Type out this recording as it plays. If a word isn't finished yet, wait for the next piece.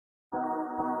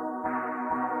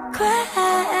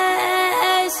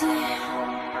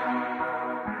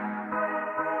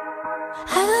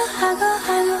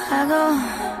hago.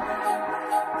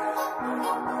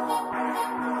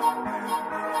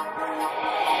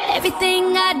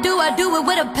 Everything I do it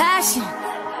with a passion.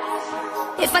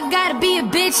 If I gotta be a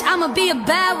bitch, I'ma be a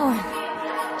bad one.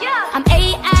 Yeah. I'm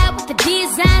AI with the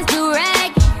designs, do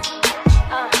rag.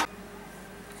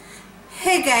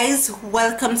 Hey guys,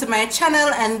 welcome to my channel,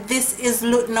 and this is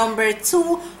look number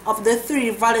 2 of the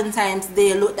 3 Valentine's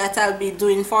Day look that I'll be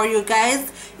doing for you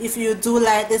guys. If you do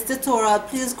like this tutorial,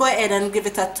 please go ahead and give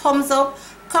it a thumbs up.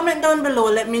 Comment down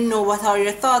below, let me know what are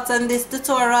your thoughts on this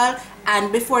tutorial,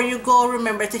 and before you go,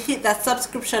 remember to hit that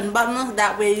subscription button.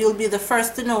 That way you'll be the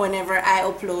first to know whenever I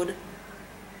upload.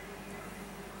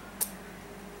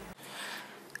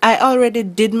 I already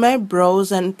did my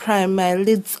brows and primed my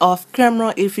lids off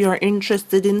camera. If you're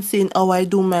interested in seeing how I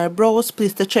do my brows,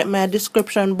 please to check my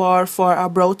description bar for a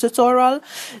brow tutorial.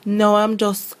 Now I'm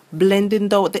just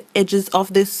blending out the edges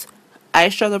of this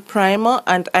eyeshadow primer,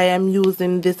 and I am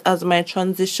using this as my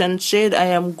transition shade. I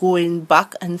am going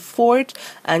back and forth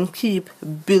and keep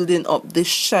building up this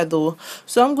shadow.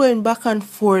 So I'm going back and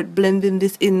forth, blending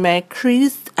this in my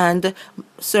crease and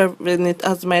serving it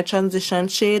as my transition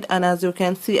shade. And as you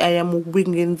can see, I am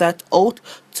winging that out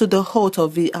to the outer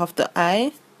V of the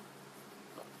eye.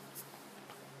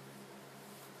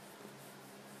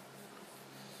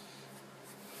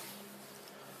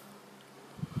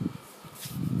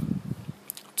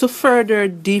 To further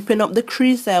deepen up the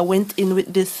crease, I went in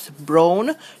with this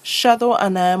brown shadow,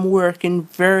 and I am working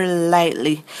very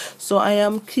lightly. So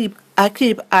I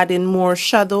keep adding more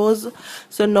shadows.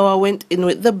 So now I went in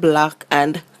with the black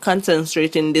and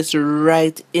concentrating this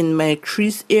right in my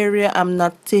crease area. I'm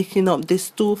not taking up this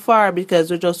too far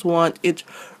because we just want it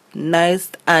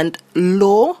nice and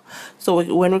low. So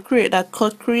when we create that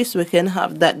cut crease, we can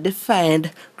have that defined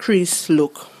crease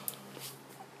look.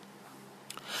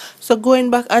 So going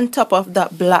back on top of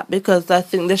that black, because I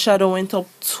think the shadow went up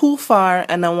too far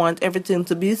and I want everything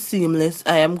to be seamless,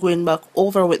 I am going back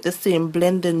over with the same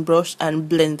blending brush and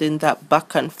blending that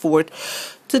back and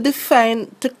forth. To define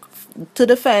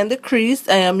the crease,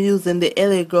 I am using the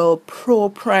LA Girl Pro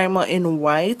Primer in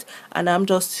white, and I'm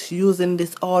just using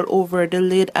this all over the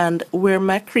lid, and where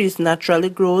my crease naturally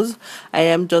grows, I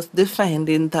am just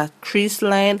defining that crease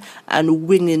line and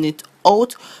winging it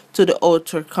out to the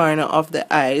outer corner of the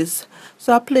eyes.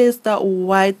 So I placed that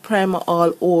white primer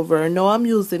all over. Now I'm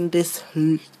using this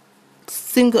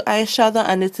single eyeshadow,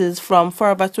 and it is from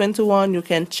Forever 21. You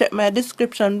can check my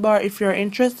description bar if you're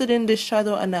interested in this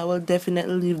shadow, and I will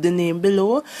definitely leave the name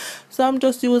below. So I'm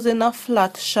just using a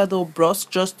flat shadow brush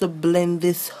just to blend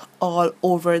this all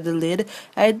over the lid.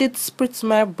 I did spritz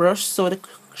my brush so the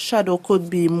shadow could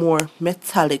be more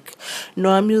metallic.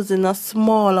 Now I'm using a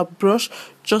smaller brush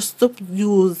just to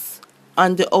use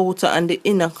on the outer and the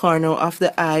inner corner of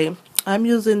the eye. I'm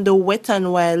using the Wet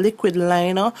n Wild liquid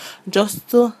liner just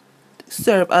to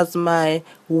serve as my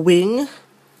wing,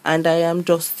 and I am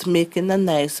just making a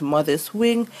nice modest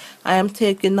wing. I am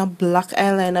taking a black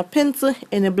eyeliner pencil,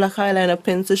 any black eyeliner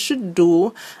pencil should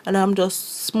do, and I'm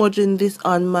just smudging this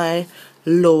on my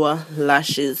lower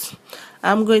lashes.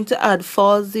 I'm going to add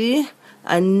Falsy,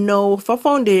 and now for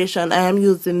foundation I am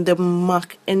using the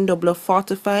MAC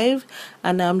NW45,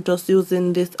 and I'm just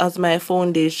using this as my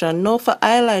foundation. Now for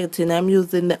highlighting, I'm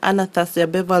using the Anastasia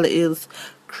Beverly Hills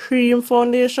Cream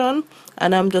Foundation,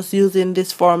 and I'm just using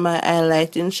this for my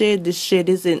highlighting shade. This shade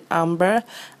is in Amber,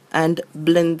 and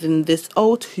blending this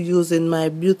out using my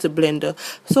beauty blender.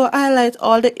 So I highlight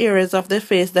all the areas of the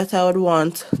face that I would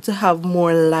want to have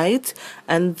more light,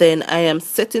 and then I am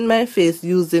setting my face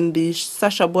using the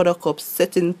Sacha Buttercup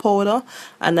setting powder,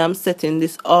 and I'm setting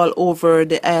this all over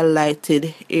the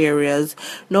highlighted areas.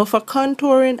 Now for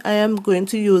contouring, I am going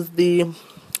to use the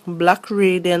Black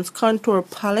Radiance contour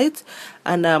palette,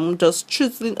 and I'm just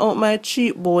chiseling out my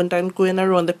cheekbone and going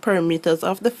around the perimeters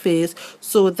of the face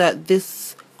so that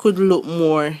this could look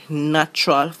more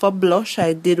natural. For blush,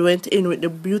 I went in with the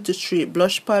Beauty Street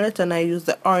blush palette, and I used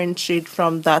the orange shade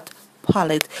from that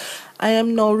palette. I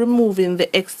am now removing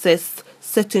the excess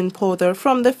setting powder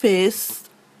from the face.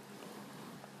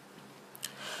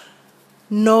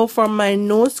 Now for my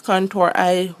nose contour,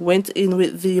 I went in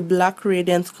with the Black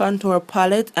Radiance contour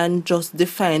palette and just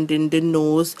defining the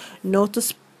nose. Now to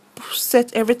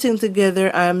set everything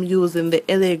together, I'm using the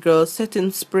LA Girl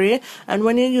setting spray, and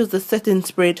when you use the setting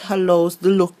spray, it allows the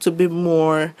look to be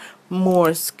more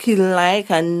skin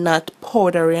like and not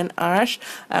powdery and harsh.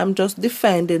 I'm just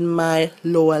defining my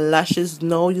lower lashes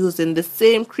now using the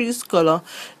same crease color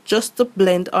just to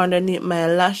blend underneath my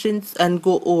lashes and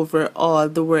go over all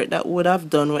the work that would have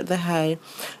done with the eye.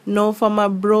 Now for my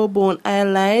brow bone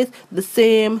highlight, the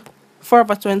same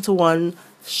Forever 21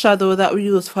 shadow that we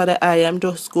use for the eye, I'm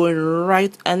just going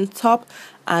right on top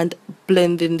and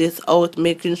blending this out,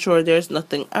 making sure there's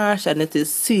nothing harsh and it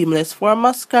is seamless. For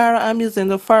mascara, I'm using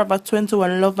the Forever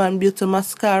 21 Love and Beauty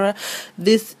mascara.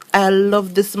 I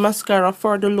love this mascara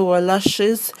for the lower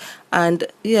lashes, and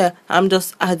yeah, I'm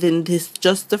just adding this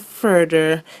just to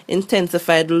further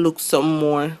intensify the look some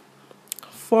more.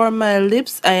 For my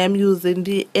lips, I am using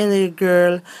the LA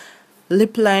Girl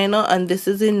lip liner, and this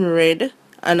is in red,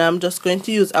 and I'm just going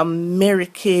to use a Mary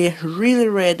Kay really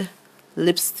red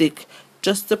lipstick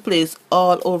just to place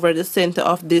all over the center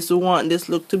of this. We want this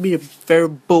look to be very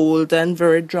bold and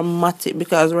very dramatic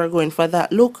because we're going for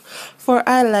that look. For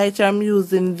highlighter, I'm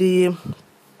using the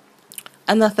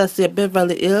Anastasia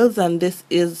Beverly Hills, and this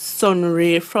is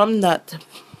Sunray from that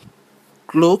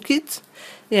glow kit.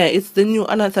 Yeah, it's the new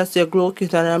Anastasia glow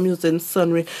kit, and I'm using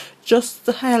Sunray just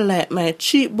to highlight my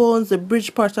cheekbones, the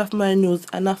bridge part of my nose,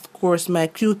 and of course my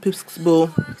Cupid's bow.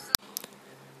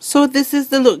 So this is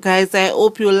the look, guys. I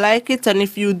hope you like it, and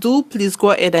if you do, please go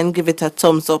ahead and give it a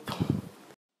thumbs up.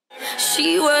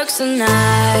 She works the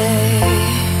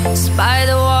nights by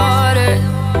the water.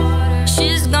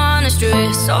 She's gone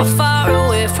astray, so far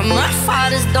away from her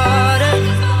father's daughter.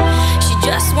 She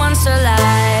just wants her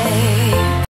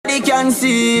life. They can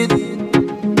see it.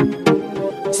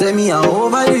 Say me I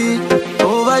overdo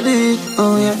it,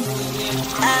 oh yeah.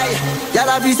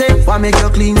 Y'all be say, why make you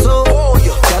clean so?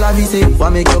 Y'all be say, why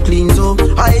make you clean so?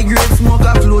 High grade smoke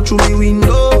a flow through me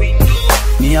window.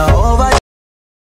 Me a overdo